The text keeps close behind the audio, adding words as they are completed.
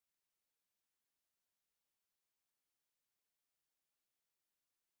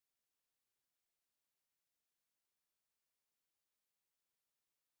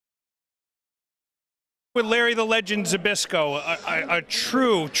With Larry the Legend Zbyszko, a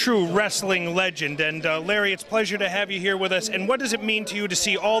true wrestling legend. And Larry, it's a pleasure to have you here with us. And what does it mean to you to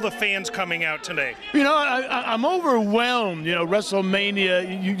see all the fans coming out today? You know, I'm overwhelmed. You know,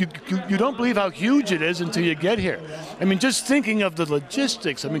 WrestleMania, you don't believe how huge it is until you get here. I mean, just thinking of the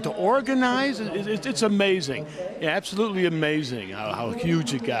logistics, I mean, to organize, it's amazing. Yeah, absolutely amazing how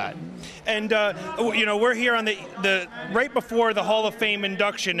huge it got. And, you know, we're here on the right before the Hall of Fame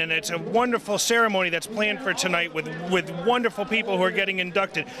induction, and it's a wonderful ceremony that's planned for tonight with wonderful people who are getting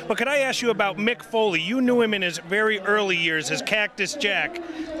inducted. But could I ask you about Mick Foley? You knew him in his very early years as Cactus Jack.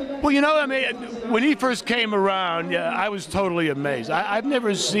 Well, you know, I mean, when he first came around, yeah, I was totally amazed. I've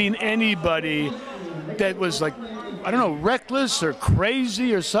never seen anybody that was like, I don't know, reckless or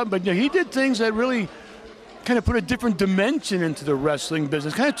crazy or something, but you know, he did things that really kind of put a different dimension into the wrestling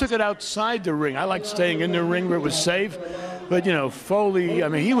business, kind of took it outside the ring. I liked staying in the ring where it was safe, but you know, Foley, I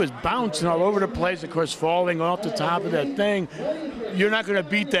mean, he was bouncing all over the place, of course, falling off the top of that thing. You're not going to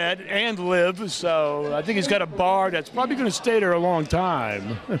beat that and live, so I think he's got a bar that's probably going to stay there a long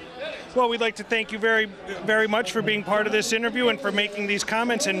time. Well, we'd like to thank you very much for being part of this interview and for making these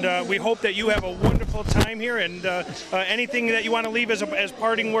comments, and we hope that you have a wonderful time here, and anything that you want to leave as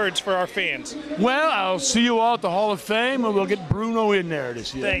parting words for our fans. Well, I'll see you all at the Hall of Fame, and we'll get Bruno in there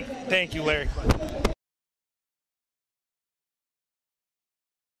this year. Thank you, Larry.